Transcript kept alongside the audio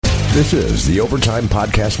This is the Overtime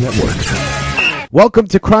Podcast Network. Welcome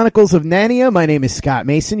to Chronicles of Nania. My name is Scott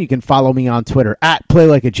Mason. You can follow me on Twitter at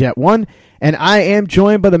PlayLikeAJet1. And I am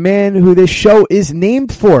joined by the man who this show is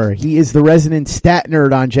named for. He is the resident stat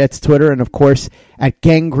nerd on Jets Twitter and, of course, at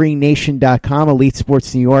GangreneNation.com, Elite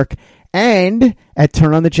Sports New York, and at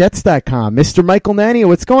TurnOnTheJets.com. Mr. Michael Nania,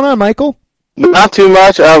 what's going on, Michael? Not too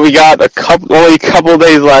much. We got only a couple of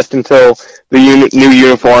days left until the new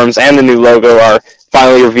uniforms and the new logo are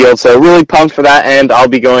finally revealed. So really pumped for that, and I'll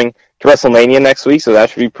be going to WrestleMania next week, so that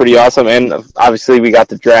should be pretty awesome. And obviously we got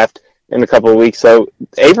the draft in a couple of weeks, so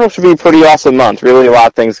April should be a pretty awesome month. Really a lot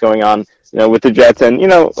of things going on, with the Jets and,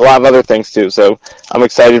 a lot of other things too. So I'm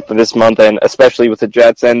excited for this month, and especially with the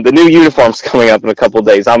Jets and the new uniforms coming up in a couple of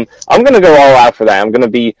days. I'm going to go all out for that.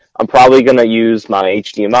 I'm probably going to use my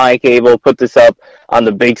HDMI cable, put this up on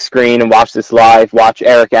the big screen and watch this live, watch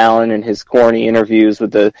Eric Allen and his corny interviews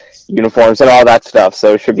with the uniforms and all that stuff.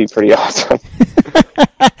 So it should be pretty awesome.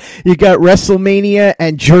 You got WrestleMania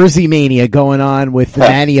and Jersey Mania going on with the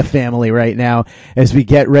Nania family right now as we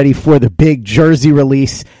get ready for the big Jersey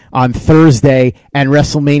release on Thursday and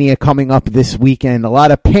WrestleMania coming up this weekend. A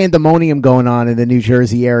lot of pandemonium going on in the New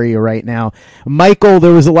Jersey area right now. Michael,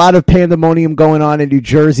 there was a lot of pandemonium going on in New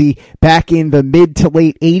Jersey back in the mid to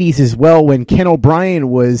late 80s as well when Ken O'Brien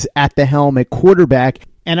was at the helm at quarterback.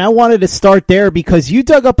 And I wanted to start there because you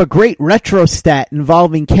dug up a great retro stat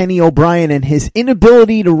involving Kenny O'Brien and his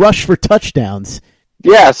inability to rush for touchdowns.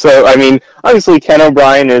 Yeah, so, obviously Ken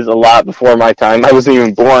O'Brien is a lot before my time. I wasn't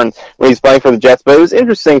even born when he was playing for the Jets, but it was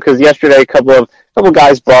interesting because yesterday a couple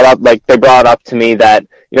guys brought up to me that,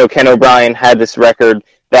 Ken O'Brien had this record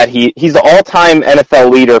that he's the all-time NFL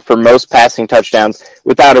leader for most passing touchdowns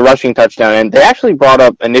without a rushing touchdown. And they actually brought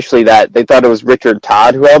up initially that they thought it was Richard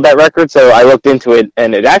Todd who held that record. So I looked into it,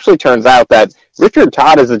 and it actually turns out that Richard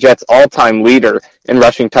Todd is the Jets' all-time leader in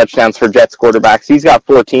rushing touchdowns for Jets quarterbacks. He's got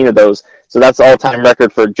 14 of those. So that's the all-time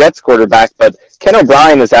record for Jets quarterback. But Ken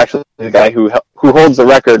O'Brien is actually the guy who holds the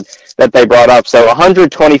record that they brought up. So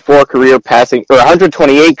 128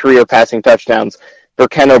 career passing touchdowns for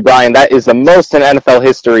Ken O'Brien. That is the most in NFL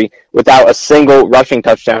history without a single rushing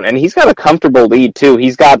touchdown. And he's got a comfortable lead, too.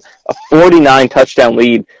 He's got a 49 touchdown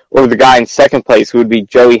lead over the guy in second place, who would be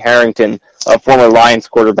Joey Harrington, a former Lions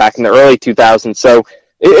quarterback in the early 2000s. So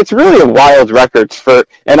it's really a wild record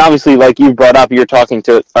and obviously, like you brought up, you're talking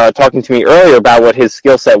to me earlier about what his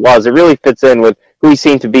skill set was. It really fits in with who he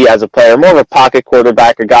seemed to be as a player, more of a pocket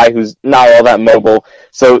quarterback, a guy who's not all that mobile.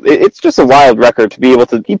 So it's just a wild record to be able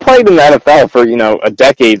to. He played in the NFL for a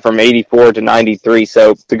decade, from -- to 93.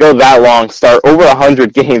 So to go that long, start over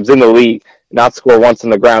 100 games in the league, not score once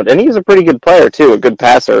on the ground, and he's a pretty good player too, a good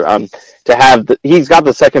passer. He's got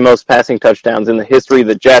the second most passing touchdowns in the history of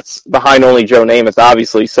the Jets, behind only Joe Namath,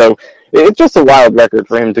 obviously. So it's just a wild record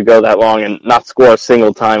for him to go that long and not score a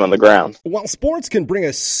single time on the ground. While sports can bring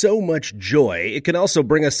us so much joy, it can also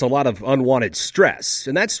bring us a lot of unwanted stress,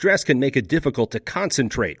 and that stress can make it difficult to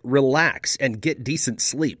concentrate, relax, and get decent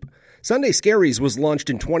sleep. Sunday Scaries was launched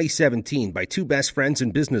in 2017 by two best friends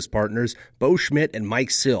and business partners, Bo Schmidt and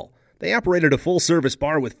Mike Sill. They operated a full-service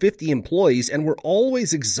bar with 50 employees and were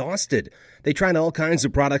always exhausted. They tried all kinds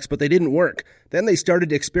of products, but they didn't work. Then they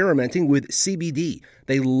started experimenting with CBD.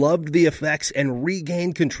 They loved the effects and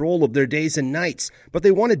regained control of their days and nights, but they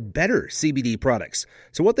wanted better CBD products.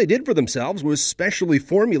 So what they did for themselves was specially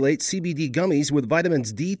formulate CBD gummies with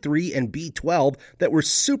vitamins D3 and B12 that were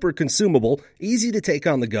super consumable, easy to take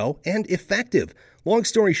on the go, and effective. Long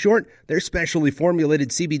story short, their specially formulated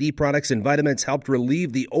CBD products and vitamins helped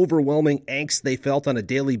relieve the overwhelming angst they felt on a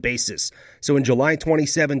daily basis. So in July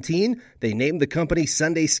 2017, they named the company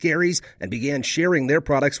Sunday Scaries and began sharing their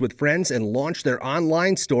products with friends and launched their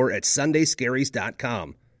online store at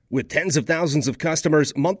sundayscaries.com. With tens of thousands of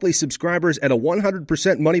customers, monthly subscribers, and a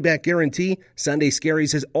 100% money-back guarantee, Sunday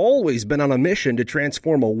Scaries has always been on a mission to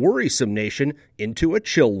transform a worrisome nation into a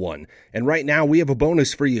chill one. And right now, we have a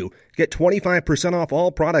bonus for you. Get 25% off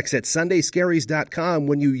all products at sundayscaries.com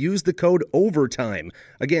when you use the code OVERTIME.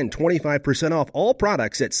 Again, 25% off all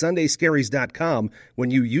products at sundayscaries.com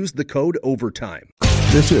when you use the code OVERTIME.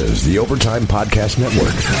 This is the Overtime Podcast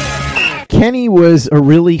Network. Kenny was a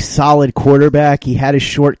really solid quarterback. He had his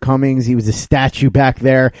shortcomings. He was a statue back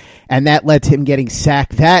there, and that led to him getting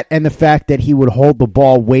sacked. That and the fact that he would hold the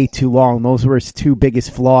ball way too long. Those were his two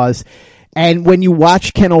biggest flaws. And when you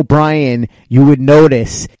watch Ken O'Brien, you would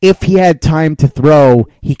notice if he had time to throw,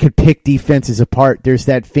 he could pick defenses apart. There's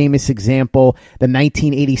that famous example, the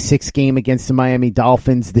 1986 game against the Miami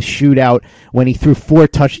Dolphins, the shootout, when he threw 4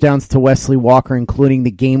 touchdowns to Wesley Walker, including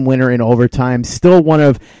the game winner in overtime. Still one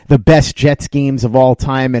of the best Jets games of all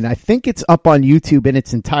time, and I think it's up on YouTube in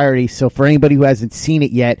its entirety, so for anybody who hasn't seen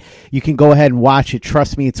it yet, you can go ahead and watch it.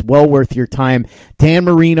 Trust me, it's well worth your time. Dan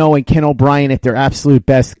Marino and Ken O'Brien at their absolute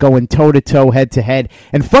best, going toe-to-toe, head-to-head.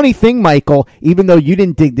 And funny thing, Michael, even though you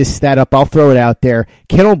didn't dig this stat up, I'll throw it out there.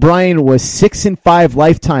 Ken O'Brien was 6-5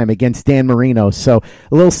 lifetime against Dan Marino, so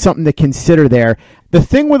a little something to consider there. The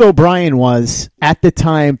thing with O'Brien was, at the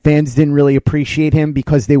time, fans didn't really appreciate him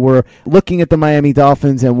because they were looking at the Miami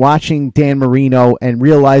Dolphins and watching Dan Marino and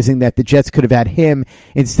realizing that the Jets could have had him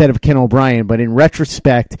instead of Ken O'Brien. But in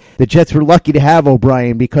retrospect, the Jets were lucky to have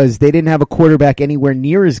O'Brien because they didn't have a quarterback anywhere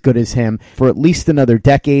near as good as him for at least another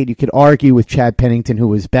decade. You could argue with Chad Pennington, who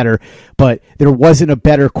was better, but there wasn't a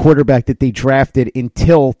better quarterback that they drafted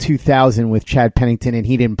until 2000 with Chad Pennington, and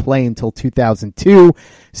he didn't play until 2002.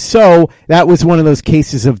 So that was one of those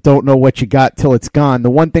cases of don't know what you got till it's gone.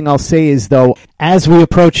 The one thing I'll say is, though, as we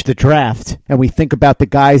approach the draft and we think about the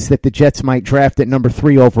guys that the Jets might draft at number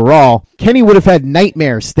 3 overall, Kenny would have had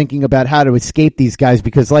nightmares thinking about how to escape these guys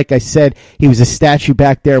because, like I said, he was a statue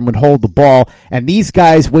back there and would hold the ball, and these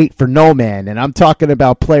guys wait for no man, and I'm talking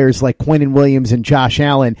about players like Quinnen Williams and Josh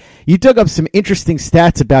Allen. You dug up some interesting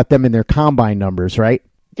stats about them in their combine numbers, right?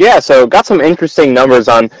 Yeah, so got some interesting numbers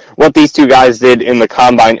on what these two guys did in the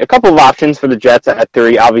combine. A couple of options for the Jets at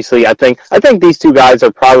 3. Obviously, I think these two guys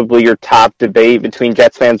are probably your top debate between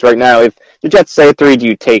Jets fans right now. If the Jets say 3, do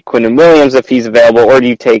you take Quinnen Williams if he's available, or do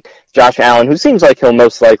you take Josh Allen, who seems like he'll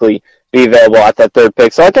most likely be available at that 3rd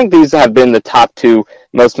pick? So I think these have been the top 2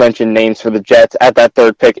 most mentioned names for the Jets at that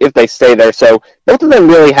 3rd pick if they stay there. So both of them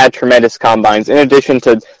really had tremendous combines. In addition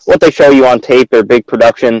to what they show you on tape, their big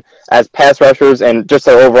production as pass rushers and just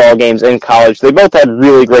their overall games in college, they both had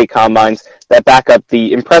really great combines that back up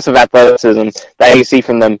the impressive athleticism that you see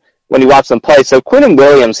from them when you watch them play. So Quinnen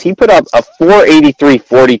Williams, he put up a 4.83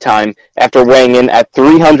 40 time after weighing in at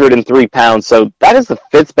 303 pounds. So that is the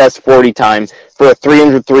 5th best 40 time for a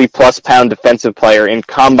 303-plus pound defensive player in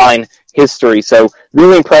combine history. So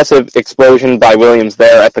really impressive explosion by Williams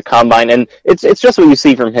there at the combine. And it's just what you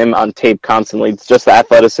see from him on tape constantly. It's just the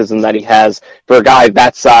athleticism that he has for a guy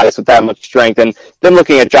that size with that much strength. And then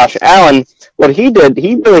looking at Josh Allen, what he did,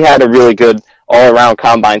 he really had a really good all-around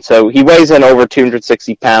combine. So he weighs in over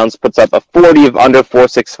 260 pounds, puts up a 40 of under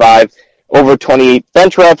 465, over 28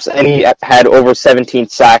 bench reps, and he had over 17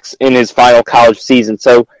 sacks in his final college season.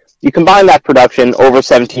 So you combine that production, over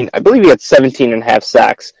 17, I believe he had 17 and a half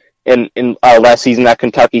sacks in last season at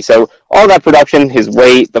Kentucky. So all that production, his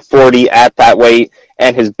weight, the 40 at that weight,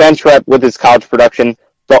 and his bench rep with his college production,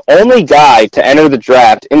 the only guy to enter the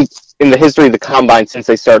draft in the history of the Combine since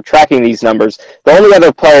they started tracking these numbers, the only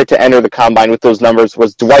other player to enter the Combine with those numbers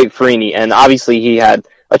was Dwight Freeney, and obviously he had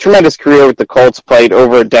a tremendous career with the Colts, played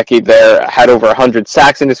over a decade there, had over 100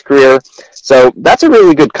 sacks in his career, so that's a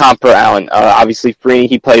really good comp for Allen. Obviously Freeney,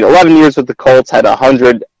 he played 11 years with the Colts, had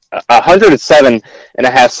 107 and a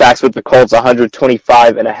half sacks with the Colts,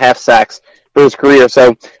 125 and a half sacks for his career.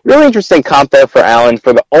 So really interesting comp there for Allen,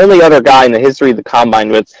 for the only other guy in the history of the Combine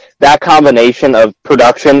with that combination of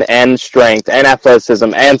production and strength and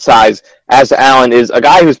athleticism and size, as Allen is a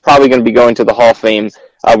guy who's probably going to be going to the Hall of Fame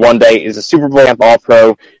one day, is a Super Bowl champ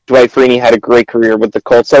All-Pro. Dwight Freeney had a great career with the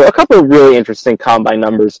Colts. So a couple of really interesting Combine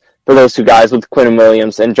numbers for those two guys with Quinnen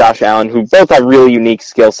Williams and Josh Allen, who both have really unique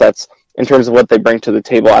skill sets in terms of what they bring to the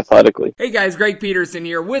table athletically. Hey guys, Greg Peterson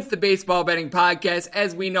here with the Baseball Betting Podcast.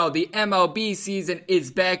 As we know, the MLB season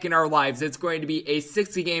is back in our lives. It's going to be a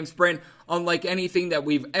 60-game sprint unlike anything that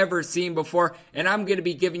we've ever seen before, and I'm going to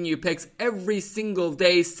be giving you picks every single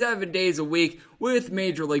day, 7 days a week with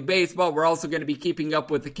Major League Baseball. We're also going to be keeping up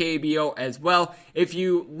with the KBO as well. If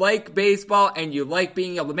you like baseball and you like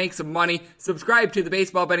being able to make some money, subscribe to the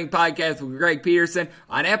Baseball Betting Podcast with Greg Peterson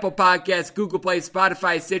on Apple Podcasts, Google Play,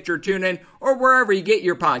 Spotify, Stitcher, TuneIn, or wherever you get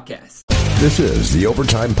your podcasts. This is the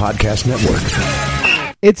Overtime Podcast Network.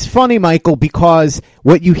 It's funny, Michael, because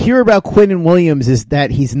what you hear about Quinnen Williams is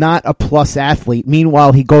that he's not a plus athlete.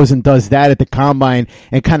 Meanwhile, he goes and does that at the Combine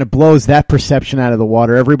and kind of blows that perception out of the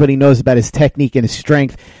water. Everybody knows about his technique and his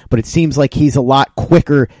strength, but it seems like he's a lot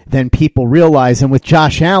quicker than people realize. And with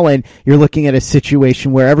Josh Allen, you're looking at a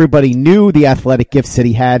situation where everybody knew the athletic gifts that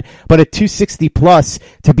he had, but at 260 plus,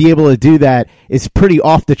 to be able to do that is pretty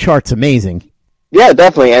off the charts amazing. Yeah,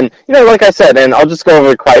 definitely. And, like I said, and I'll just go over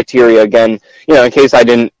the criteria again, in case I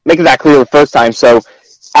didn't make it that clear the first time. So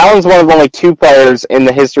Allen's one of only two players in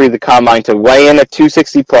the history of the Combine to weigh in at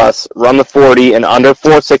 260 plus, run the 40 in under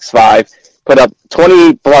 4.65, put up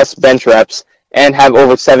 28 plus bench reps, and have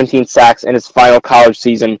over 17 sacks in his final college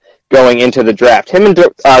season going into the draft. Him and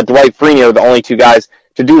Dwight Freeney are the only two guys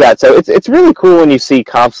to do that. So it's really cool when you see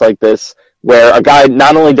comps like this, where a guy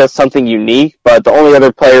not only does something unique, but the only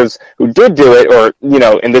other players who did do it, or,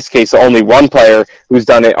 in this case, the only one player who's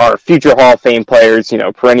done it are future Hall of Fame players,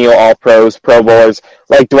 perennial All-Pros, Pro Bowlers,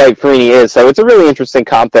 like Dwight Freeney is. So it's a really interesting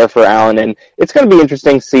comp there for Allen, and it's going to be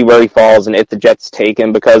interesting to see where he falls and if the Jets take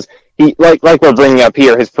him, because he, like we're bringing up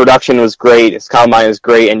here, his production was great, his combine is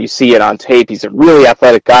great, and you see it on tape. He's a really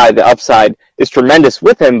athletic guy. The upside is tremendous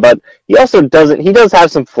with him, but he does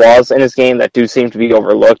have some flaws in his game that do seem to be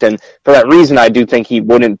overlooked, and for that reason, I do think he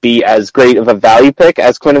wouldn't be as great of a value pick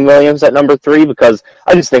as Quinnen Williams at number 3, because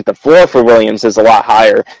I just think the floor for Williams is a lot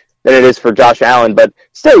higher than it is for Josh Allen. But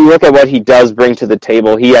still, you look at what he does bring to the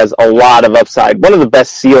table, he has a lot of upside, one of the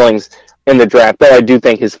best ceilings in the draft, though I do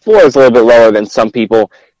think his floor is a little bit lower than some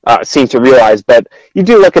people seem to realize. But you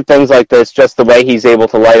do look at things like this, just the way he's able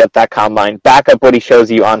to light up that combine, back up what he shows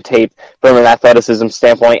you on tape from an athleticism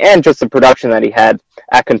standpoint, and just the production that he had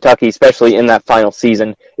at Kentucky, especially in that final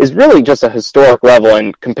season, is really just a historic level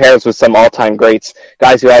and compares with some all-time greats,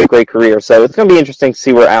 guys who had a great career. So it's going to be interesting to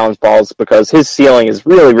see where Allen falls, because his ceiling is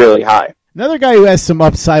really, really high. Another guy who has some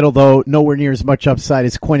upside, although nowhere near as much upside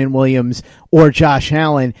as Quinnen Williams or Josh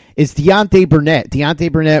Allen, is Deontay Burnett. Deontay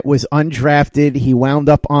Burnett was undrafted. He wound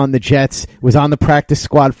up on the Jets, was on the practice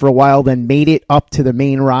squad for a while, then made it up to the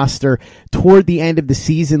main roster toward the end of the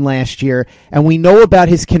season last year. And we know about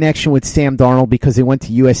his connection with Sam Darnold because they went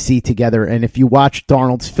to USC together. And if you watch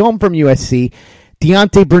Darnold's film from USC,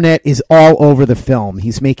 Deontay Burnett is all over the film.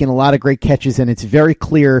 He's making a lot of great catches, and it's very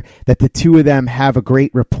clear that the two of them have a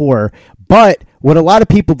great rapport. But what a lot of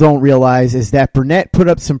people don't realize is that Burnett put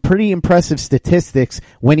up some pretty impressive statistics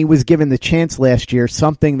when he was given the chance last year,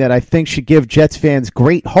 something that I think should give Jets fans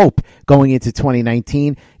great hope going into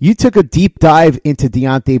 2019. You took a deep dive into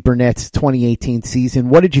Deontay Burnett's 2018 season.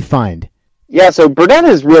 What did you find? Yeah, so Burnett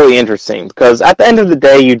is really interesting because at the end of the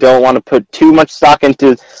day, you don't want to put too much stock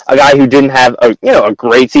into a guy who didn't have a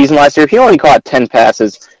great season last year. He only caught 10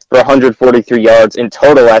 passes for 143 yards in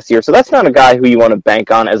total last year, so that's not a guy who you want to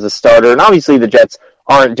bank on as a starter. And obviously, the Jets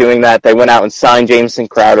aren't doing that. They went out and signed Jamison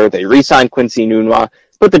Crowder. They re-signed Quincy Nunwa,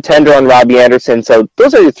 put the tender on Robbie Anderson. So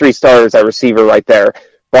those are your three starters at receiver right there,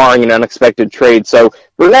 barring an unexpected trade. So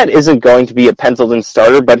Burnett isn't going to be a penciled-in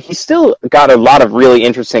starter, but he's still got a lot of really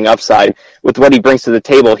interesting upside with what he brings to the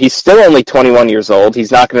table. He's still only 21 years old.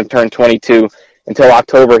 He's not going to turn 22 until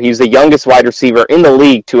October. He's the youngest wide receiver in the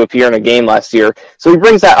league to appear in a game last year. So he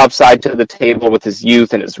brings that upside to the table with his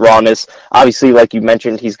youth and his rawness. Obviously, like you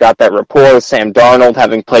mentioned, he's got that rapport with Sam Darnold,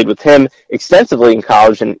 having played with him extensively in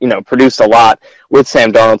college and, produced a lot with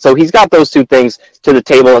Sam Darnold. So he's got those two things to the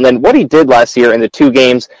table. And then what he did last year in the two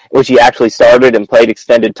games in which he actually started and played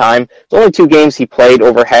extended time, the only two games he played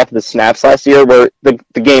over half of the snaps last year were the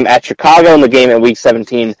game at Chicago and the game in Week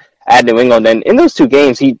 17 at New England. And in those two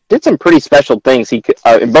games, he did some pretty special things.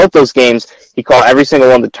 In both those games, he caught every single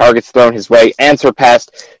one of the targets thrown his way and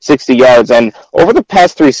surpassed 60 yards. And over the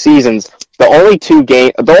past three seasons, the only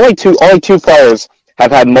two players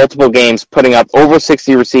have had multiple games putting up over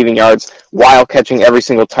 60 receiving yards while catching every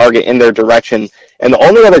single target in their direction. And the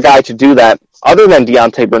only other guy to do that, other than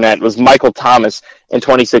Deontay Burnett, was Michael Thomas in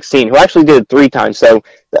 2016, who actually did it 3 times. So,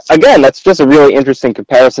 again, that's just a really interesting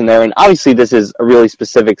comparison there. And obviously, this is a really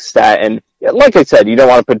specific stat. And like I said, you don't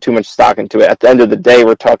want to put too much stock into it. At the end of the day,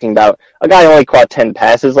 we're talking about a guy who only caught 10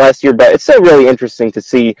 passes last year. But it's still really interesting to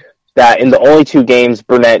see that in the only 2 games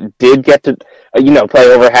Burnett did get to play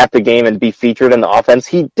over half the game and be featured in the offense,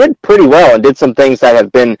 he did pretty well and did some things that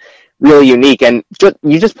have been really unique. And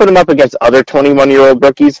you just put him up against other 21-year-old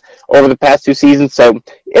rookies over the past 2 seasons. So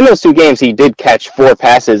in those 2 games, he did catch 4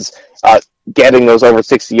 passes, getting those over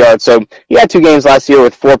 60 yards. So he had 2 games last year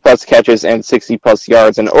with 4+ catches and 60+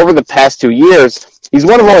 yards. And over the past 2 years, he's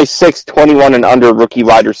one of only 6 21 and under rookie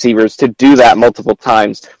wide receivers to do that multiple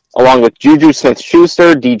times, along with Juju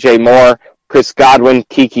Smith-Schuster, DJ Moore, Chris Godwin,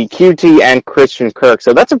 Kiki Qt, and Christian Kirk.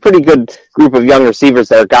 So that's a pretty good group of young receivers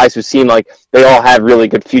there, guys who seem like they all have really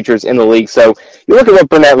good futures in the league. So you look at what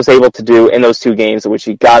Burnett was able to do in those 2 games in which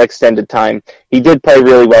he got extended time. He did play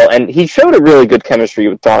really well, and he showed a really good chemistry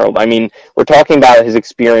with Darnold. I mean, we're talking about his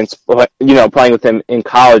experience, playing with him in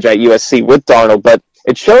college at USC with Darnold, but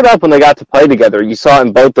it showed up when they got to play together. You saw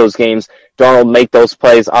in both those games Darnold make those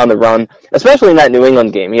plays on the run, especially in that New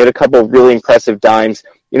England game. He had a couple of really impressive dimes,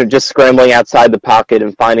 just scrambling outside the pocket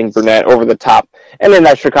and finding Burnett over the top. And in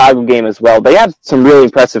that Chicago game as well, they had some really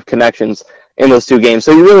impressive connections in those two games.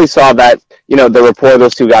 So you really saw that, the rapport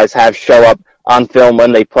those two guys have show up on film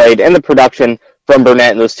when they played, and the production from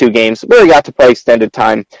Burnett in those two games, where he got to play extended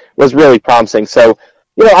time, was really promising. So,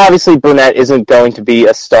 obviously Burnett isn't going to be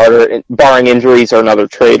a starter, barring injuries or another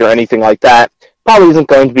trade or anything like that. Probably isn't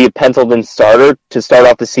going to be a penciled-in starter to start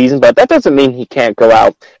off the season, but that doesn't mean he can't go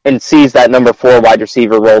out and seize that number 4 wide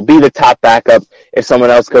receiver role, be the top backup if someone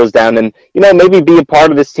else goes down, and, maybe be a part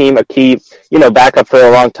of this team, a key, backup for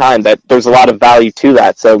a long time. That there's a lot of value to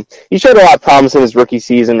that. So he showed a lot of promise in his rookie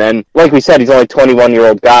season, and like we said, he's only a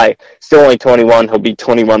 21-year-old guy, still only 21. He'll be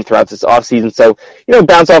 21 throughout this offseason. So,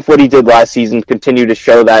 bounce off what he did last season, continue to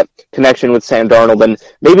show that connection with Sam Darnold, and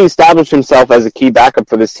maybe establish himself as a key backup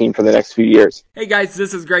for this team for the next few years. Hey guys,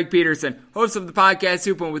 this is Greg Peterson, host of the podcast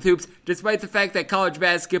Hoopin' with Hoops. Despite the fact that college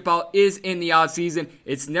basketball is in the offseason,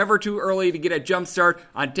 it's never too early to get a jump start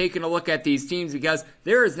on taking a look at these teams, because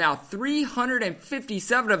there is now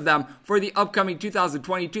 357 of them for the upcoming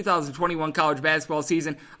 2020-2021 college basketball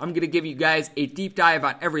season. I'm going to give you guys a deep dive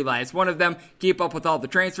on every last one of them, keep up with all the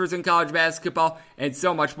transfers in college basketball, and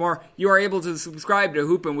so much more. You are able to subscribe to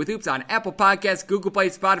Hoopin' with Hoops on Apple Podcasts, Google Play,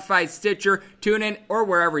 Spotify, Stitcher, TuneIn, or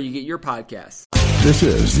wherever you get your podcasts. This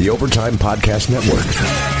is the Overtime Podcast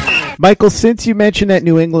Network. Michael, since you mentioned that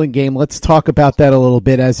New England game, let's talk about that a little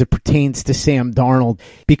bit as it pertains to Sam Darnold,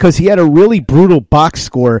 because he had a really brutal box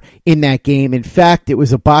score in that game. In fact, it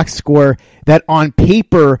was a box score that on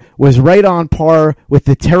paper was right on par with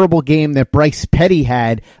the terrible game that Bryce Petty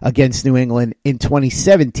had against New England in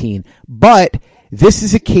 2017. But this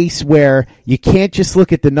is a case where you can't just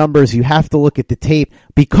look at the numbers, you have to look at the tape,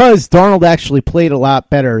 because Darnold actually played a lot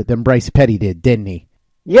better than Bryce Petty did, didn't he?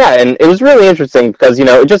 Yeah, and it was really interesting because,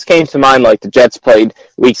 it just came to mind like the Jets played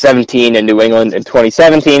Week 17 in New England in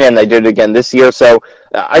 2017, and they did it again this year. So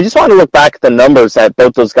I just want to look back at the numbers that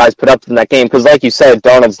both those guys put up in that game, because like you said,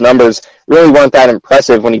 Darnold's numbers really weren't that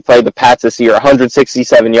impressive when he played the Pats this year.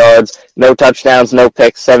 167 yards, no touchdowns, no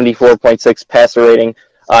picks, 74.6 passer rating.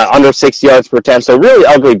 Under 6 yards per attempt, so really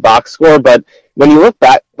ugly box score. But when you look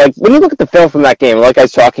back, when you look at the film from that game, like I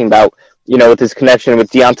was talking about, with his connection with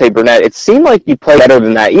Deontay Burnett, it seemed like he played better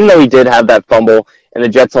than that, even though he did have that fumble and the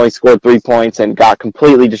Jets only scored 3 points and got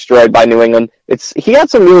completely destroyed by New England. He had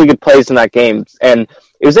some really good plays in that game, and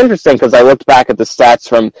it was interesting because I looked back at the stats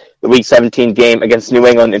from the Week 17 game against New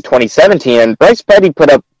England in 2017, and Bryce Petty put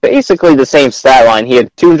up basically the same stat line. He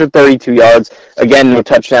had 232 yards, again, no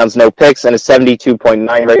touchdowns, no picks, and a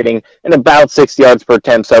 72.9 rating, and about 6 yards per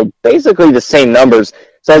attempt, so basically the same numbers.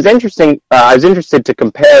 So I was interested to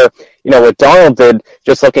compare, what Darnold did,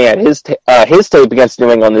 just looking at his tape against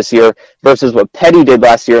New England this year versus what Petty did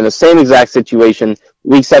last year in the same exact situation,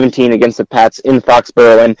 Week 17 against the Pats in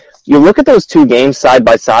Foxborough. And you look at those two games side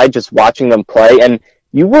by side, just watching them play, and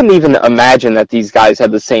you wouldn't even imagine that these guys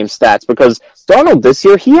had the same stats, because Darnold this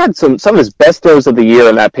year, he had some of his best throws of the year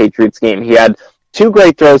in that Patriots game. He had 2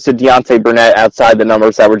 great throws to Deontay Burnett outside the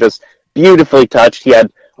numbers that were just beautifully touched. He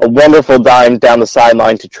had a wonderful dime down the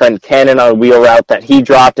sideline to Trent Cannon on a wheel route that he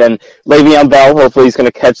dropped, and Le'Veon Bell, hopefully he's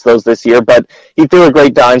going to catch those this year, but he threw a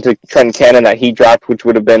great dime to Trent Cannon that he dropped, which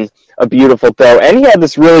would have been a beautiful throw. And he had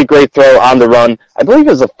this really great throw on the run. I believe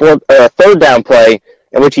it was a third down play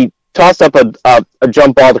in which he tossed up a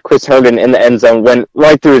jump ball to Chris Herndon in the end zone, went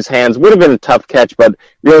right through his hands. Would have been a tough catch, but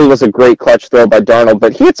really was a great clutch throw by Darnold.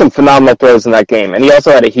 But he had some phenomenal throws in that game, and he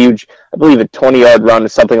also had a huge, I believe, a 20-yard run or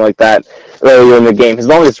something like that earlier in the game, his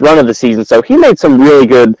longest run of the season. So he made some really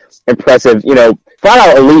good, impressive,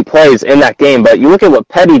 flat-out elite plays in that game. But you look at what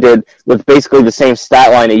Petty did with basically the same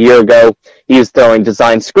stat line a year ago. He was throwing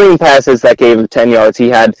design screen passes that gave him 10 yards. He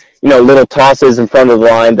had little tosses in front of the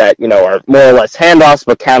line that, are more or less handoffs,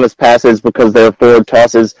 but count as passes because they're forward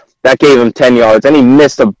tosses. That gave him 10 yards, and he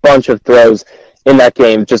missed a bunch of throws in that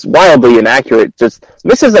game, just wildly inaccurate, just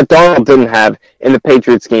misses that Darnold didn't have in the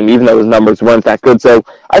Patriots game, even though his numbers weren't that good. So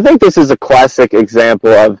I think this is a classic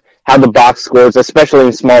example of how the box scores, especially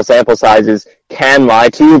in small sample sizes, can lie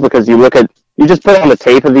to you, because you just put on the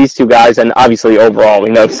tape of these two guys, and obviously overall we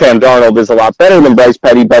know Sam Darnold is a lot better than Bryce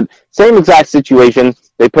Petty, but same exact situation.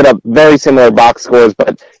 They put up very similar box scores,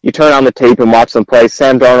 but you turn on the tape and watch them play.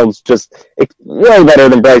 Sam Darnold's just way better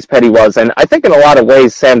than Bryce Petty was, and I think in a lot of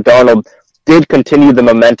ways Sam Darnold did continue the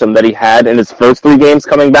momentum that he had in his first 3 games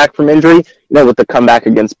coming back from injury, with the comeback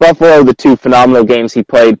against Buffalo, the 2 phenomenal games he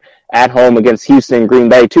played at home against Houston and Green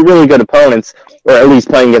Bay, 2 really good opponents, or at least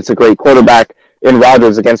playing against a great quarterback in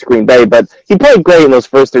Rodgers against Green Bay. But he played great in those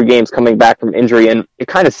first 3 games coming back from injury, and it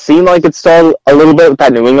kind of seemed like it stalled a little bit with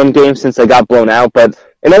that New England game since they got blown out. But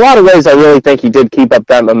in a lot of ways, I really think he did keep up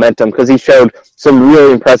that momentum, because he showed some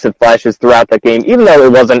really impressive flashes throughout that game, even though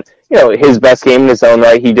it wasn't, his best game in his own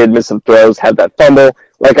right. He did miss some throws, had that fumble.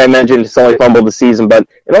 Like I mentioned, it's only fumbled the season, but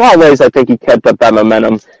in a lot of ways, I think he kept up that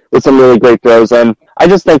momentum with some really great throws. And I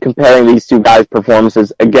just think comparing these two guys'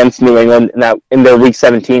 performances against New England in their Week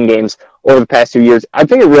 17 games over the past 2 years, I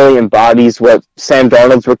think it really embodies what Sam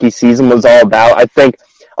Darnold's rookie season was all about. I think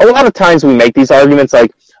a lot of times we make these arguments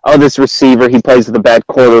like, oh, this receiver, he plays with a bad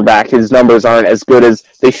quarterback. His numbers aren't as good as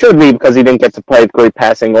they should be because he didn't get to play with great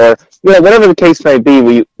passing. Or, whatever the case may be,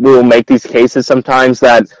 we will make these cases sometimes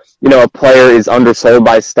that, a player is undersold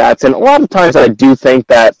by stats. And a lot of times I do think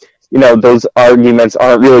that, those arguments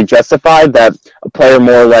aren't really justified, that a player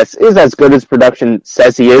more or less is as good as production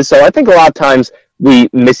says he is. So I think a lot of times we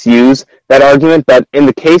misuse that argument. But in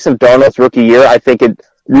the case of Darnold's rookie year, I think it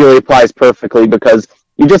really applies perfectly because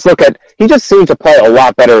you just he just seemed to play a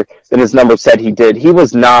lot better than his numbers said he did. He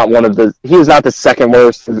was not the second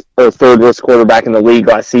worst or third worst quarterback in the league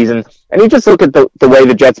last season. And you just look at the way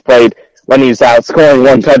the Jets played when he was out, scoring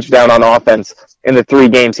one touchdown on offense in the 3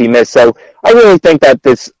 games he missed. So I really think that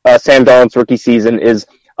this Sam Darnold's rookie season is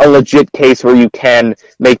a legit case where you can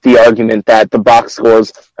make the argument that the box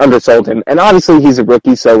scores undersold him. And obviously he's a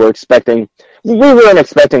rookie, so we weren't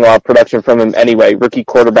expecting a lot of production from him anyway. Rookie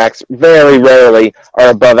quarterbacks very rarely are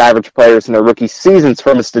above average players in their rookie seasons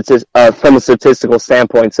from a statistical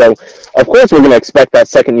standpoint. So of course we're going to expect that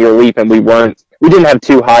second year leap, and we didn't have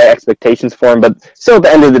too high expectations for him, but still at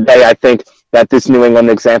the end of the day, I think that this New England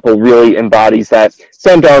example really embodies that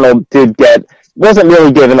Sam Darnold wasn't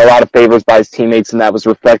really given a lot of favors by his teammates, and that was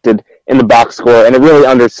reflected in the box score, and it really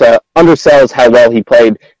undersells how well he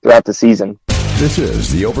played throughout the season. This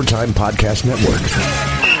is the Overtime Podcast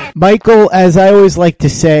Network. Michael, as I always like to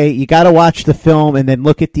say, you got to watch the film and then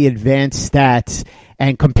look at the advanced stats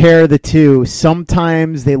and compare the two.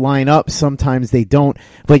 Sometimes they line up, sometimes they don't,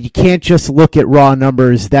 but you can't just look at raw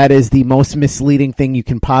numbers. That is the most misleading thing you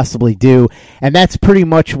can possibly do, and that's pretty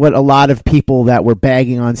much what a lot of people that were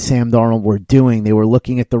bagging on Sam Darnold were doing. They were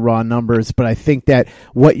looking at the raw numbers, but I think that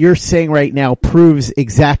what you're saying right now proves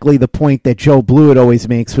exactly the point that Joe Blewett always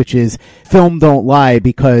makes, which is film don't lie,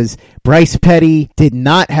 because Bryce Petty did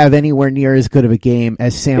not have anywhere near as good of a game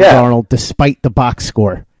as Sam Darnold, despite the box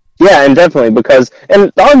score. Yeah, and definitely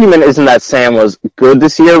and the argument isn't that Sam was good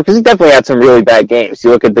this year, because he definitely had some really bad games.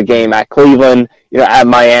 You look at the game at Cleveland, at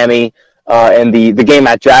Miami, and the game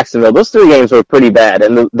at Jacksonville. Those 3 games were pretty bad,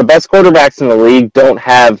 and the best quarterbacks in the league don't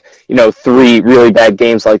have, 3 really bad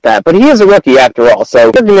games like that. But he is a rookie after all,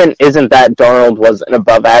 so the argument isn't that Darnold was an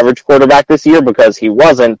above-average quarterback this year, because he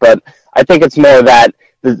wasn't, but I think it's more that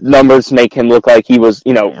the numbers make him look like he was,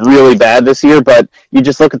 really bad this year, but you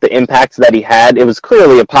just look at the impact that he had. It was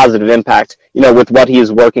clearly a positive impact, with what he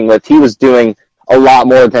was working with. He was doing a lot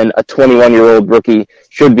more than a 21-year-old rookie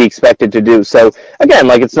should be expected to do. So, again,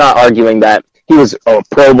 it's not arguing that he was a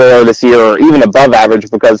Pro Bowler this year or even above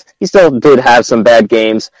average, because he still did have some bad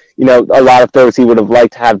games. A lot of throws he would have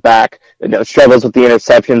liked to have back, struggles with the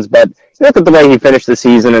interceptions, but look at the way he finished the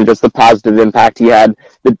season and just the positive impact he had,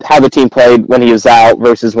 how the team played when he was out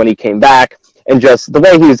versus when he came back, and just the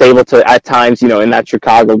way he was able to, at times, in that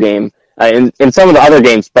Chicago game, in some of the other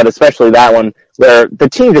games, but especially that one, where the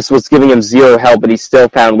team just was giving him zero help, but he still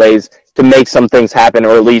found ways to make some things happen,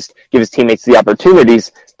 or at least give his teammates the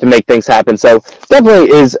opportunities to make things happen. So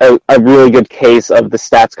definitely is a really good case of the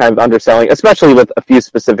stats kind of underselling, especially with a few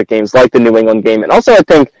specific games like the New England game. And also I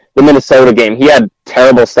think the Minnesota game, he had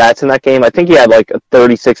terrible stats in that game. I think he had a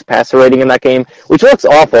 36 passer rating in that game, which looks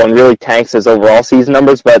awful and really tanks his overall season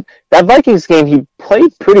numbers. But that Vikings game, he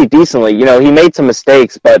played pretty decently. He made some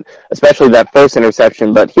mistakes, but especially that first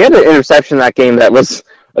interception. But he had an interception in that game that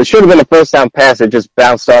it should have been a first down pass. It just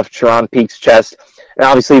bounced off Sharon Peake's chest. And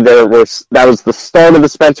obviously that was the start of the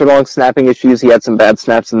Spencer Long snapping issues. He had some bad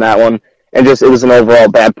snaps in that one. And it was an overall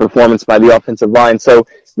bad performance by the offensive line. So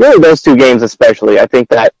really those 2 games especially, I think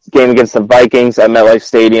that game against the Vikings at MetLife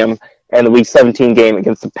Stadium and the Week 17 game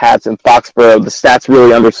against the Pats in Foxborough, the stats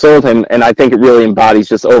really undersold him, and I think it really embodies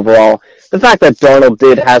just overall the fact that Darnold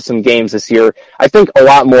did have some games this year. I think a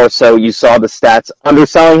lot more so you saw the stats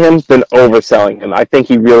underselling him than overselling him. I think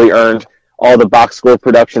he really earned all the box score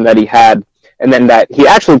production that he had, and then that he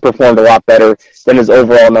actually performed a lot better than his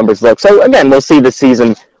overall numbers look. So again, we'll see this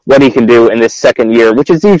season what he can do in this second year, which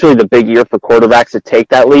is usually the big year for quarterbacks to take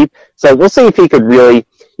that leap. So we'll see if he could really,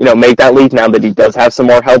 make that leap now that he does have some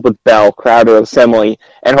more help with Bell, Crowder, Osemele,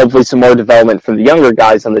 and hopefully some more development from the younger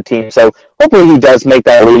guys on the team. So hopefully he does make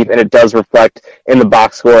that leap, and it does reflect in the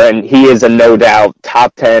box score, and he is a no doubt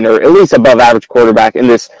top 10 or at least above average quarterback in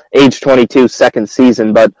this age 22 second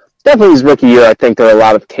season. But definitely his rookie year, I think there are a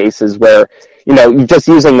lot of cases where, just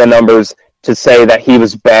using the numbers to say that he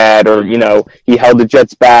was bad or, he held the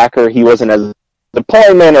Jets back or he wasn't as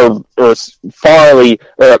deployment or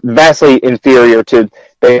vastly inferior to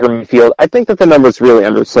Baker Mayfield. I think that the numbers really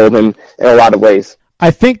undersold him in a lot of ways. I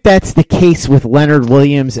think that's the case with Leonard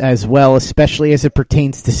Williams as well, especially as it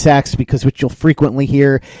pertains to sacks, because what you'll frequently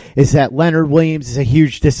hear is that Leonard Williams is a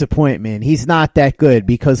huge disappointment. He's not that good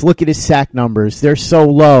because look at his sack numbers. They're so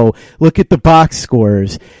low. Look at the box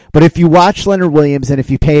scores. But if you watch Leonard Williams and if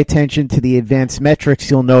you pay attention to the advanced metrics,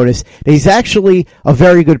 you'll notice that he's actually a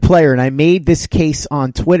very good player. And I made this case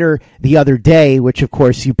on Twitter the other day, which of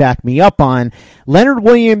course you back me up on. Leonard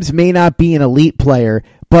Williams may not be an elite player,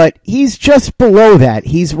 but he's just below that.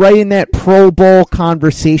 He's right in that Pro Bowl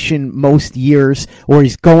conversation most years, or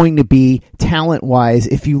he's going to be talent-wise.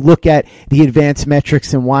 If you look at the advanced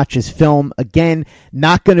metrics and watch his film, again,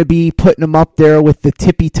 not going to be putting him up there with the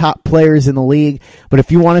tippy-top players in the league. But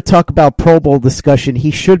if you want to talk about Pro Bowl discussion, he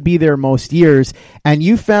should be there most years. And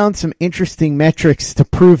you found some interesting metrics to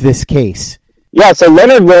prove this case. Yeah, so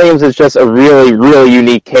Leonard Williams is just a really, really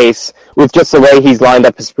unique case with just the way he's lined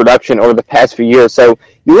up his production over the past few years. So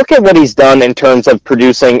you look at what he's done in terms of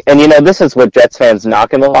producing, and this is what Jets fans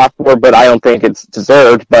knock him a lot for, but I don't think it's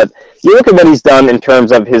deserved. But you look at what he's done in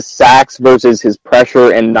terms of his sacks versus his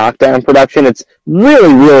pressure and knockdown production. It's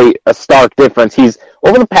really, really a stark difference.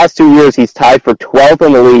 Over the past 2 years, he's tied for 12th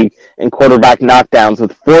in the league in quarterback knockdowns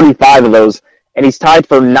with 45 of those. And he's tied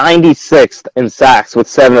for 96th in sacks with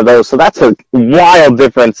 7 of those. So that's a wild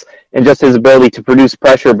difference in just his ability to produce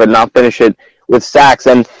pressure but not finish it with sacks.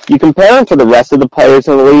 And you compare him to the rest of the players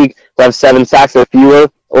in the league who have 7 sacks or fewer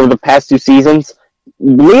over the past 2 seasons.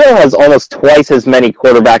 Leo has almost twice as many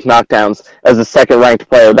quarterback knockdowns as the second-ranked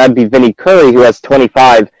player. That'd be Vinny Curry, who has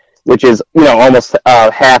 25, which is almost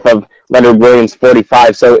half of Leonard Williams'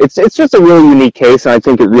 45. So it's just a really unique case, and I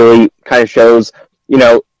think it really kind of shows,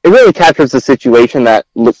 it really captures the situation that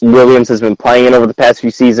Williams has been playing in over the past few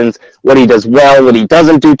seasons, what he does well, what he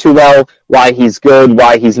doesn't do too well, why he's good,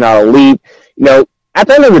 why he's not elite. At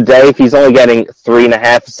the end of the day, if he's only getting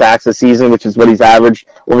 3.5 sacks a season, which is what he's averaged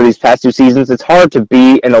over these past 2 seasons, it's hard to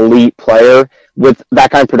be an elite player with that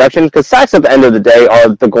kind of production because sacks at the end of the day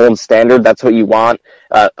are the golden standard. That's what you want.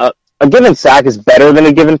 A given sack is better than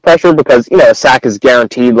a given pressure because, a sack is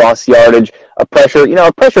guaranteed lost yardage. A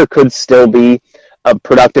pressure could still be a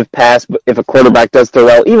productive pass if a quarterback does throw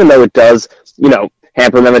well, even though it does,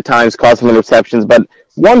 hamper them at times, cause them interceptions. But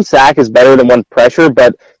 1 sack is better than 1 pressure,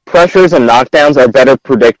 but pressures and knockdowns are better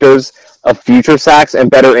predictors of future sacks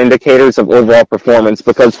and better indicators of overall performance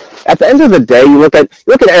because at the end of the day, you look at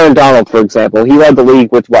Aaron Donald, for example. He led the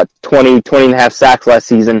league with, 20 and a half sacks last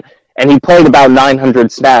season, and he played about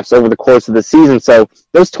 900 snaps over the course of the season. So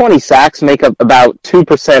those 20 sacks make up about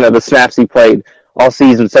 2% of the snaps he played all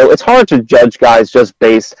season. So it's hard to judge guys just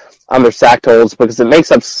based on their sack totals because it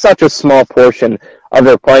makes up such a small portion of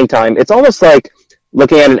their playing time. It's almost like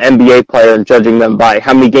looking at an NBA player and judging them by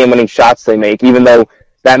how many game-winning shots they make, even though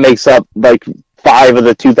that makes up 5 of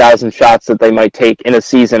the 2,000 shots that they might take in a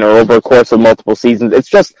season or over a course of multiple seasons. It's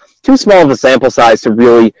just too small of a sample size to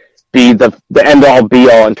really be the end-all,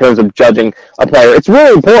 be-all in terms of judging a player. It's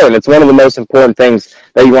really important. It's one of the most important things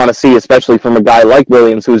that you want to see, especially from a guy like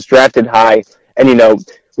Williams, who was drafted high and,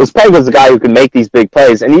 was pegged as a guy who could make these big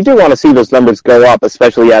plays. And you do want to see those numbers go up,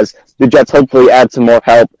 especially as the Jets hopefully add some more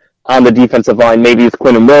help on the defensive line, maybe with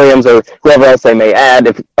Quinton Williams or whoever else they may add.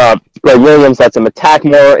 If Greg Williams lets him attack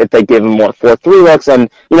more, if they give him more 4-3 looks and,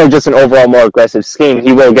 just an overall more aggressive scheme,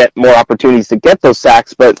 he will get more opportunities to get those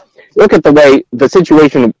sacks. But look at the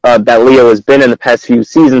situation that Leo has been in the past few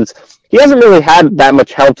seasons. He hasn't really had that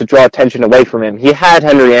much help to draw attention away from him. He had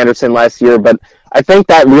Henry Anderson last year, but I think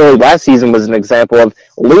that really last season was an example of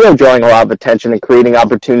Leo drawing a lot of attention and creating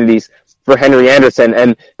opportunities for Henry Anderson.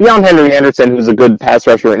 And beyond Henry Anderson, who's a good pass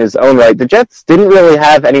rusher in his own right, the Jets didn't really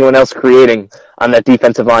have anyone else creating on that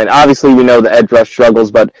defensive line. Obviously, we know the edge rush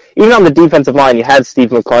struggles, but even on the defensive line, you had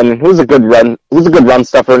Steve McClellan, who's a good run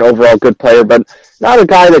stuffer and overall good player, but not a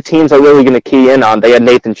guy that teams are really going to key in on. They had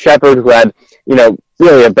Nathan Shepard, who had,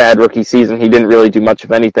 really a bad rookie season. He didn't really do much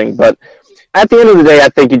of anything, but at the end of the day, I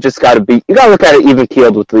think you got to look at it even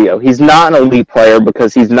keeled with Leo. He's not an elite player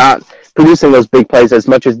because he's not producing those big plays as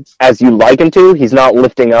much as you like him to. He's not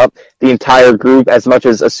lifting up the entire group as much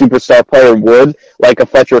as a superstar player would, like a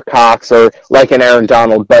Fletcher Cox or like an Aaron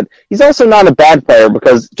Donald. But he's also not a bad player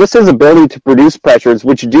because just his ability to produce pressures,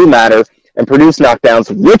 which do matter, and produce knockdowns,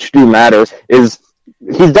 which do matter, he's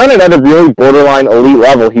done it at a really borderline elite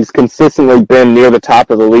level. He's consistently been near the top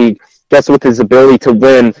of the league just with his ability to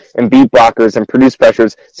win and beat blockers and produce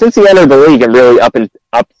pressures since he entered the league and really up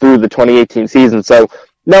through the 2018 season. So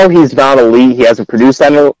no, he's not elite. He hasn't produced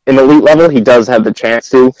at an elite level. He does have the chance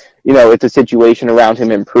to, if the situation around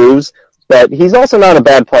him improves. But he's also not a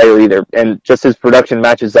bad player either, and just his production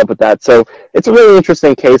matches up with that. So it's a really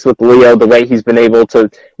interesting case with Leo, the way he's been able to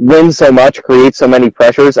win so much, create so many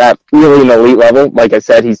pressures at really an elite level. Like I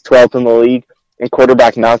said, he's 12th in the league in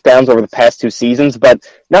quarterback knockdowns over the past 2 seasons, but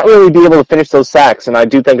not really be able to finish those sacks. And I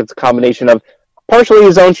do think it's a combination of partially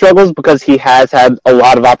his own struggles, because he has had a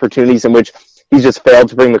lot of opportunities in which he's just failed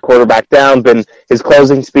to bring the quarterback down. His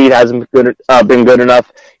closing speed hasn't been good enough.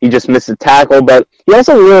 He just missed a tackle, but he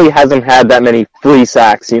also really hasn't had that many free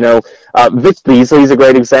sacks. Vic Beasley's a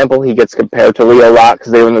great example. He gets compared to Leo a lot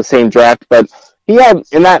because they were in the same draft, but he had,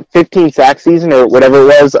 in that 15 sack season or whatever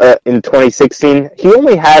it was in 2016, he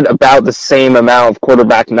only had about the same amount of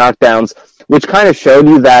quarterback knockdowns, which kind of showed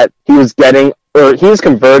you that he was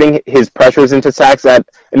converting his pressures into sacks at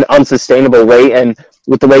an unsustainable rate. And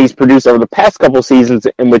with the way he's produced over the past couple seasons,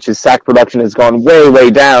 in which his sack production has gone way, way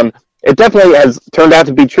down, it definitely has turned out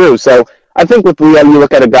to be true. So I think with Leo, you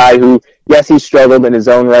look at a guy who, yes, he struggled in his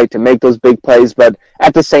own right to make those big plays, but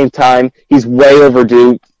at the same time, he's way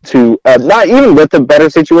overdue to, not even with a better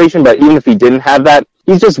situation, but even if he didn't have that,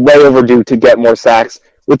 he's just way overdue to get more sacks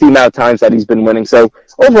with the amount of times that he's been winning. So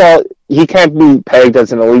overall, he can't be pegged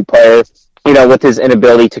as an elite player, with his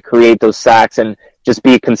inability to create those sacks and just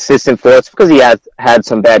be a consistent force, because he has had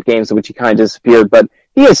some bad games in which he kind of disappeared, but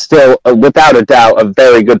he is still, without a doubt, a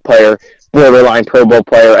very good player, borderline Pro Bowl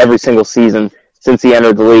player every single season since he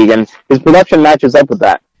entered the league, and his production matches up with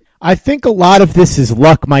that. I think a lot of this is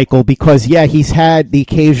luck, Michael, because, yeah, he's had the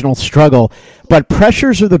occasional struggle, but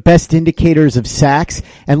pressures are the best indicators of sacks.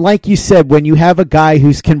 And like you said, when you have a guy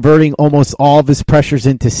who's converting almost all of his pressures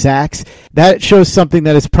into sacks, that shows something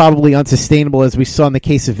that is probably unsustainable, as we saw in the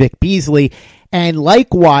case of Vic Beasley. And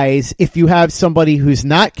likewise, if you have somebody who's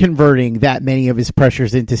not converting that many of his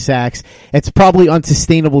pressures into sacks, it's probably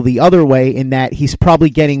unsustainable the other way, in that he's probably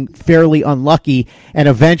getting fairly unlucky, and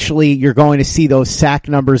eventually you're going to see those sack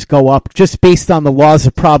numbers go up just based on the laws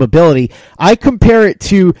of probability. I compare it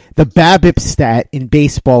to the BABIP stat in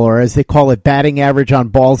baseball, or as they call it, batting average on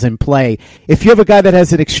balls in play. If you have a guy that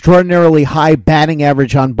has an extraordinarily high batting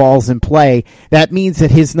average on balls in play, that means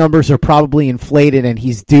that his numbers are probably inflated and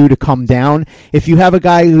he's due to come down. If you have a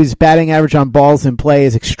guy whose batting average on balls in play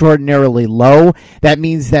is extraordinarily low, that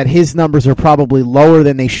means that his numbers are probably lower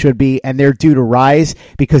than they should be, and they're due to rise,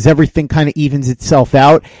 because everything kind of evens itself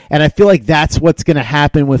out. And I feel like that's what's going to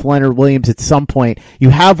happen with Leonard Williams at some point.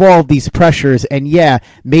 You have all of these pressures, and yeah,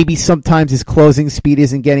 maybe sometimes his closing speed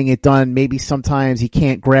isn't getting it done. Maybe sometimes he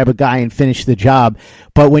can't grab a guy and finish the job.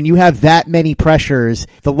 But when you have that many pressures,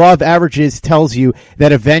 the law of averages tells you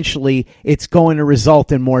that eventually it's going to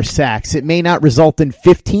result in more sacks. It may not result in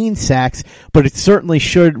 15 sacks, but it certainly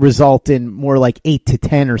should result in more like 8 to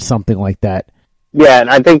 10 or something like that. Yeah, and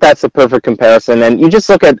I think that's a perfect comparison. And you just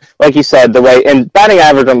look at, like you said, the way, and batting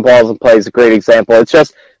average on balls in play is a great example. It's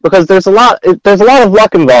just because there's a lot of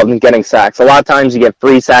luck involved in getting sacks. A lot of times you get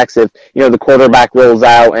free sacks if, the quarterback rolls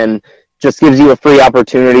out and just gives you a free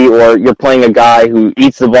opportunity, or you're playing a guy who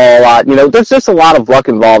eats the ball a lot. There's just a lot of luck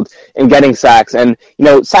involved in getting sacks. And,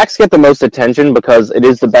 sacks get the most attention because it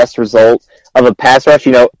is the best result of a pass rush.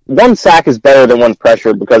 One sack is better than one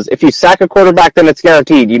pressure, because if you sack a quarterback, then it's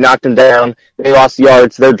guaranteed. You knocked them down, they lost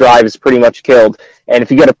yards, their drive is pretty much killed. And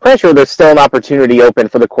if you get a pressure, there's still an opportunity open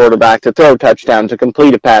for the quarterback to throw a touchdown, to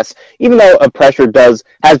complete a pass. Even though a pressure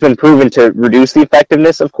has been proven to reduce the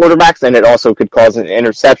effectiveness of quarterbacks, and it also could cause an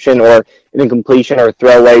interception or an incompletion or a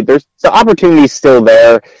throwaway, there's the opportunity still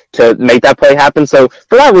there to make that play happen. So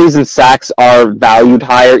for that reason, sacks are valued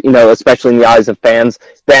higher, especially in the eyes of fans,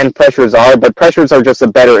 than pressures are. But pressures are just a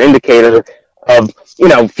better indicator of,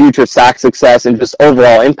 future sack success and just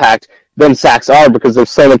overall impact than sacks are, because there's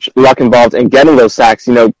so much luck involved in getting those sacks,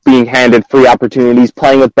 being handed free opportunities,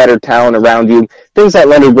 playing with better talent around you, things that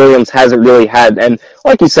Leonard Williams hasn't really had. And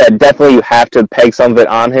like you said, definitely you have to peg some of it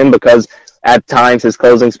on him, because at times his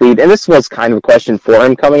closing speed, and this was kind of a question for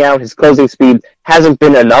him coming out, his closing speed hasn't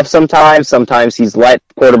been enough sometimes. Sometimes he's let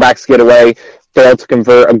quarterbacks get away, failed to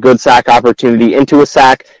convert a good sack opportunity into a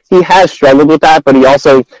sack. He has struggled with that, but he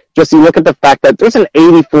also, you look at the fact that there's an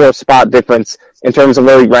 84 spot difference in terms of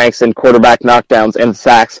where he ranks in quarterback knockdowns and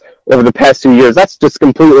sacks over the past 2 years. That's just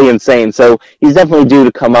completely insane. So he's definitely due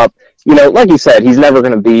to come up. Like you said, he's never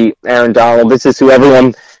going to be Aaron Donald. This is who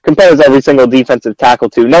everyone compares every single defensive tackle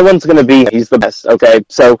to. No one's going to be, he's the best, okay?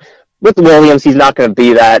 So with Williams, he's not going to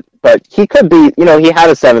be that, but he could be, he had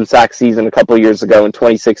a 7-sack season a couple of years ago in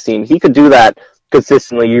 2016. He could do that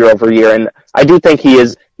consistently year over year. And I do think he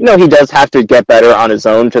is, he does have to get better on his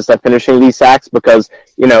own just at finishing these sacks because,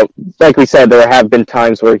 like we said, there have been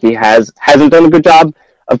times where he hasn't done a good job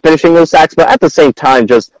of finishing those sacks, but at the same time,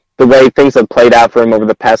 just the way things have played out for him over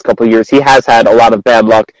the past couple of years, he has had a lot of bad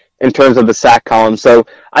luck in terms of the sack column. So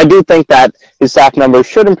I do think that his sack numbers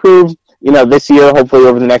should improve, this year, hopefully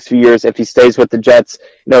over the next few years, if he stays with the Jets,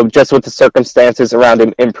 just with the circumstances around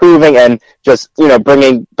him improving and just,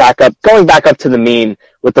 going back up to the mean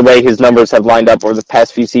with the way his numbers have lined up over the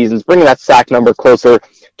past few seasons, bringing that sack number closer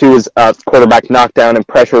to his quarterback knockdown and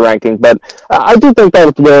pressure ranking. But I do think that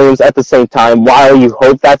with Williams, at the same time, while you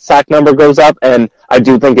hope that sack number goes up, and I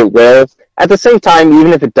do think it will, at the same time,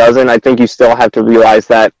 even if it doesn't, I think you still have to realize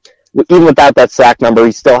that even without that sack number,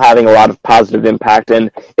 he's still having a lot of positive impact and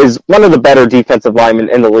is one of the better defensive linemen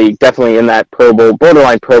in the league, definitely in that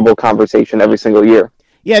borderline Pro Bowl conversation every single year.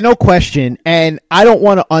 Yeah, no question. And I don't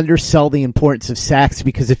want to undersell the importance of sacks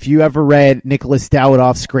because if you ever read Nicholas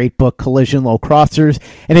Dawidoff's great book, Collision Low Crossers,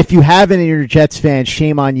 and if you haven't and you're a Jets fan,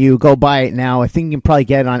 shame on you. Go buy it now. I think you can probably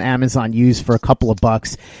get it on Amazon used for a couple of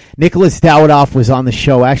bucks. Nicholas Dawidoff was on the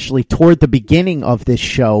show actually toward the beginning of this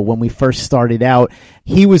show when we first started out.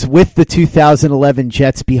 He was with the 2011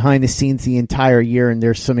 Jets behind the scenes the entire year, and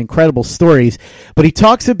there's some incredible stories. But he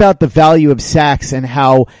talks about the value of sacks and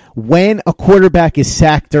how when a quarterback is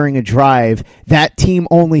sacked during a drive, that team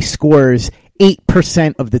only scores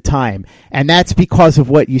 8% of the time. And that's because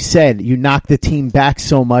of what you said. You knock the team back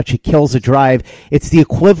so much, it kills a drive. It's the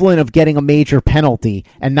equivalent of getting a major penalty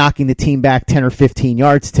and knocking the team back 10 or 15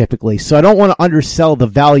 yards typically. So I don't want to undersell the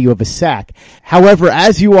value of a sack. However,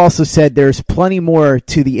 as you also said, there's plenty more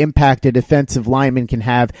to the impact a defensive lineman can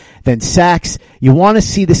have than sacks. You want to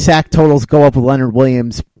see the sack totals go up with Leonard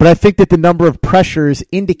Williams, but I think that the number of pressures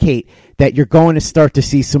indicate that you're going to start to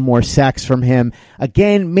see some more sacks from him.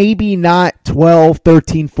 Again, maybe not 12,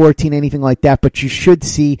 13, 14, anything like that, but you should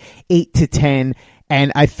see 8 to 10.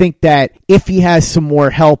 And I think that if he has some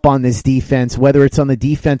more help on this defense, whether it's on the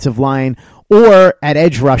defensive line or at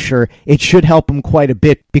edge rusher, it should help him quite a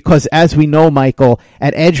bit because as we know, Michael,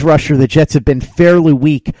 at edge rusher, the Jets have been fairly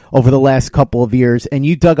weak over the last couple of years, and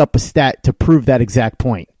you dug up a stat to prove that exact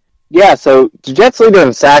point. Yeah, so the Jets' leader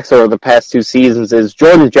in sacks over the past 2 seasons is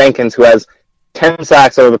Jordan Jenkins, who has 10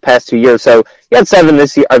 sacks over the past 2 years. So he had 7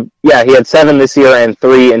 this year. He had 7 this year and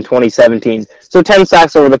 3 in 2017. So 10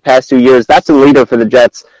 sacks over the past 2 years. That's a leader for the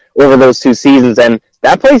Jets over those 2 seasons, and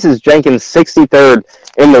that places Jenkins 63rd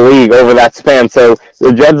in the league over that span. So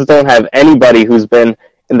the Jets don't have anybody who's been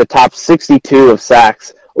in the top 62 of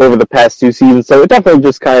sacks over the past 2 seasons. So it definitely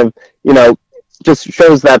just kind of, just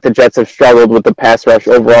shows that the Jets have struggled with the pass rush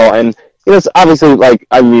overall. And it's obviously,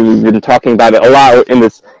 we've been talking about it a lot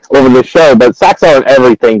over this show, but sacks aren't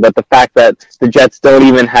everything. But the fact that the Jets don't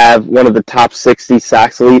even have one of the top 60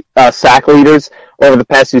 sack leaders over the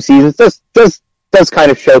past 2 seasons does kind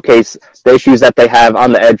of showcase the issues that they have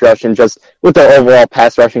on the edge rush and just with their overall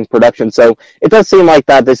pass rushing production. So it does seem like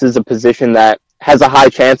that this is a position that has a high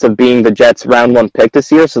chance of being the Jets' round 1 pick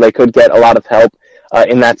this year, so they could get a lot of help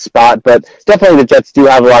in that spot. But definitely the Jets do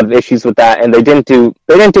have a lot of issues with that, and they didn't do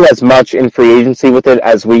as much in free agency with it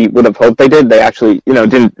as we would have hoped they did. They actually,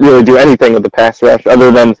 didn't really do anything with the pass rush other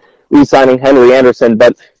than re-signing Henry Anderson,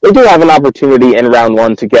 but they do have an opportunity in round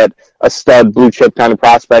 1 to get a stud blue chip kind of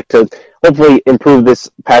prospect to hopefully improve this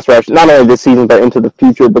pass rush, not only this season, but into the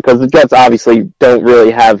future, because the Jets obviously don't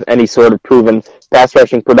really have any sort of proven pass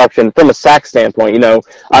rushing production from a sack standpoint.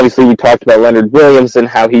 Obviously we talked about Leonard Williams and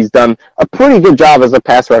how he's done a pretty good job as a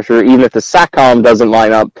pass rusher, even if the sack column doesn't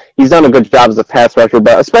line up. He's done a good job as a pass rusher,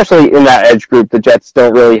 but especially in that edge group, the Jets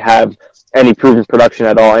don't really have any proven production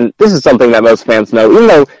at all. And this is something that most fans know. Even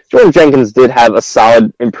though Jordan Jenkins did have a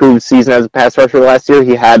solid, improved season as a pass rusher last year,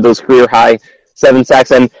 he had those career-high 7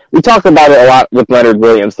 sacks. And we talked about it a lot with Leonard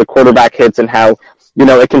Williams, the quarterback hits and how,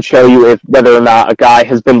 it can show you whether or not a guy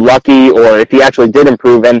has been lucky or if he actually did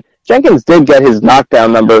improve. And Jenkins did get his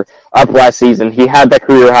knockdown number up last season. He had that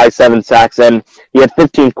career-high 7 sacks, and he had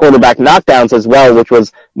 15 quarterback knockdowns as well, which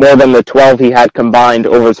was more than the 12 he had combined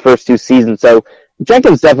over his first 2 seasons. So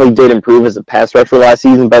Jenkins definitely did improve as a pass rusher last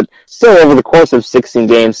season, but still over the course of 16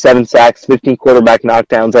 games, 7 sacks, 15 quarterback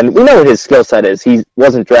knockdowns, and we know what his skill set is. He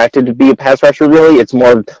wasn't drafted to be a pass rusher, really. It's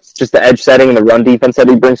more just the edge setting and the run defense that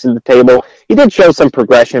he brings to the table. He did show some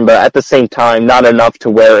progression, but at the same time, not enough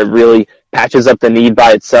to where it really patches up the need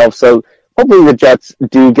by itself. So hopefully the Jets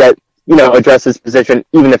do get address this position,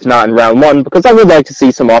 even if not in round one, because I would like to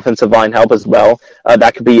see some offensive line help as well.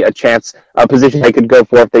 That could be a position they could go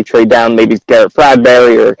for if they trade down, maybe Garrett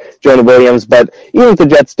Bradbury or Leonard Williams. But even if the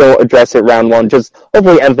Jets don't address it round one, just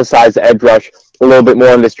hopefully emphasize the edge rush a little bit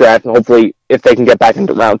more in this draft, and hopefully if they can get back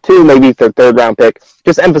into round two, maybe their third round pick,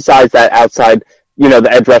 just emphasize that outside, the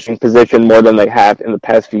edge rushing position more than they have in the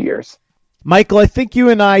past few years. Michael, I think you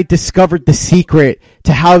and I discovered the secret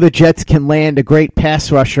to how the Jets can land a great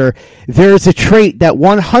pass rusher. There's a trait that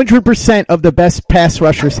 100% of the best pass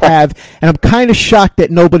rushers have, and I'm kind of shocked that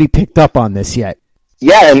nobody picked up on this yet.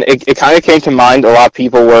 Yeah, and it kind of came to mind. A lot of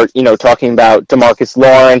people were, talking about DeMarcus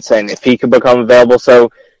Lawrence and if he could become available.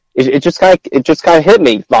 So it just kind of hit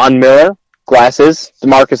me. Von Miller, glasses.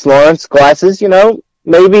 DeMarcus Lawrence, glasses.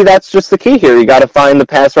 Maybe that's just the key here. You got to find the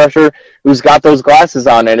pass rusher who's got those glasses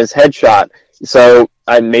on and his headshot. So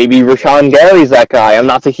maybe Rashawn Gary's that guy. I'm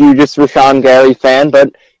not the hugest Rashawn Gary fan,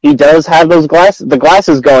 but he does have the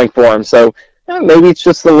glasses going for him. So maybe it's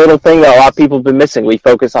just the little thing that a lot of people have been missing. We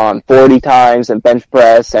focus on 40 times and bench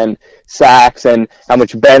press and sacks and how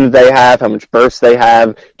much bend they have, how much burst they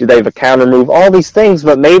have, do they have a counter move, all these things,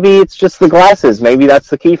 but maybe it's just the glasses. Maybe that's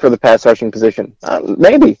the key for the pass rushing position.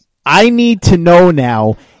 Maybe. I need to know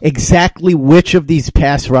now exactly which of these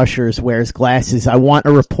pass rushers wears glasses. I want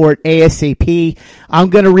a report ASAP.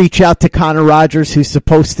 I'm going to reach out to Connor Rogers, who's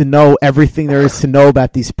supposed to know everything there is to know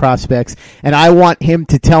about these prospects, and I want him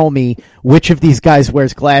to tell me which of these guys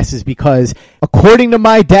wears glasses, because according to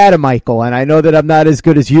my data, Michael, and I know that I'm not as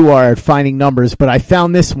good as you are at finding numbers, but I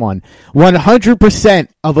found this one. 100%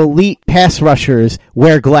 of elite pass rushers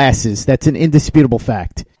wear glasses. That's an indisputable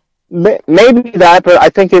fact. Maybe that, but I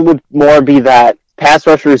think it would more be that pass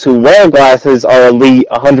rushers who wear glasses are elite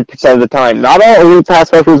 100% of the time. Not all elite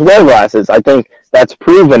pass rushers wear glasses. I think that's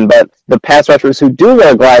proven, but the pass rushers who do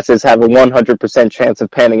wear glasses have a 100% chance of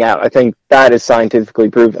panning out. I think that is scientifically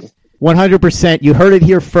proven. 100%. You heard it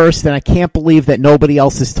here first, and I can't believe that nobody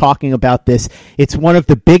else is talking about this. It's one of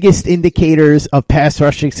the biggest indicators of pass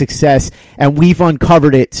rushing success, and we've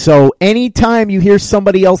uncovered it. So anytime you hear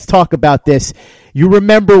somebody else talk about this, you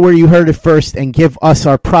remember where you heard it first and give us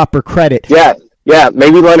our proper credit. Yeah,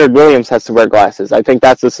 maybe Leonard Williams has to wear glasses. I think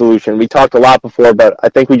that's the solution. We talked a lot before, but I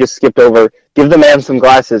think we just skipped over. Give the man some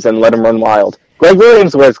glasses and let him run wild. Greg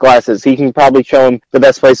Williams wears glasses. He can probably show him the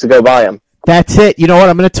best place to go buy him. That's it. You know what?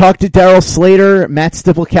 I'm going to talk to Daryl Slater, Matt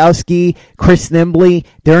Stipulkowski, Chris Nimbley.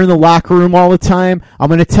 They're in the locker room all the time. I'm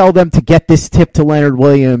going to tell them to get this tip to Leonard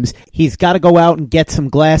Williams. He's got to go out and get some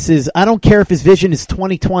glasses. I don't care if his vision is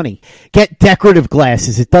 20/20. Get decorative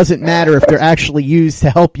glasses. It doesn't matter if they're actually used to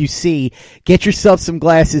help you see. Get yourself some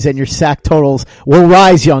glasses and your sack totals will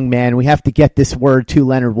rise, young man. We have to get this word to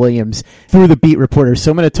Leonard Williams through the beat reporter. So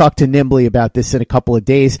I'm going to talk to Nimbley about this in a couple of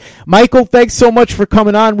days. Michael, thanks so much for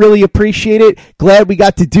coming on. Really appreciate it. Glad we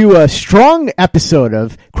got to do a strong episode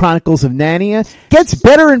of Chronicles of Nania. Gets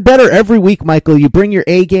better and better every week, Michael. You bring your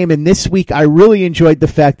A game, and this week I really enjoyed the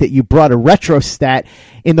fact that you brought a retro stat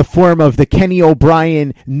in the form of the Kenny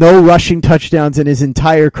O'Brien no rushing touchdowns in his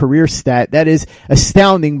entire career stat. That is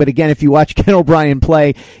astounding, but again, if you watch Ken O'Brien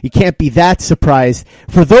play, you can't be that surprised.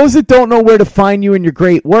 For those that don't know where to find you and your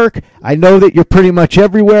great work, I know that you're pretty much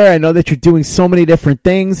everywhere. I know that you're doing so many different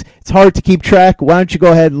things. It's hard to keep track. Why don't you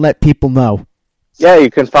go ahead and let people know? Yeah,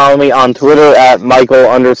 you can follow me on Twitter at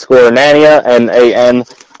Michael_Nania, Nania,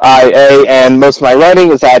 and most of my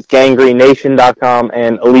writing is at gangrenation.com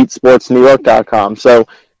and elitesportsnewyork.com. So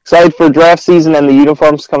excited for draft season and the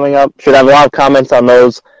uniforms coming up. Should have a lot of comments on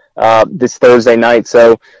those this Thursday night.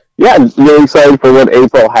 So yeah, really excited for what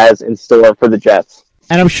April has in store for the Jets.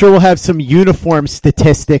 And I'm sure we'll have some uniform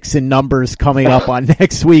statistics and numbers coming up on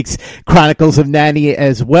next week's Chronicles of Nania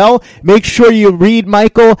as well. Make sure you read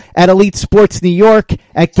Michael at Elite Sports New York,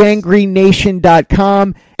 at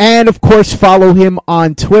gangrenation.com, and, of course, follow him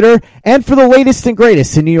on Twitter. And for the latest and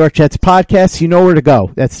greatest in New York Jets podcasts, you know where to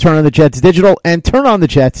go. That's Turn on the Jets Digital and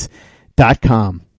turnonthejets.com.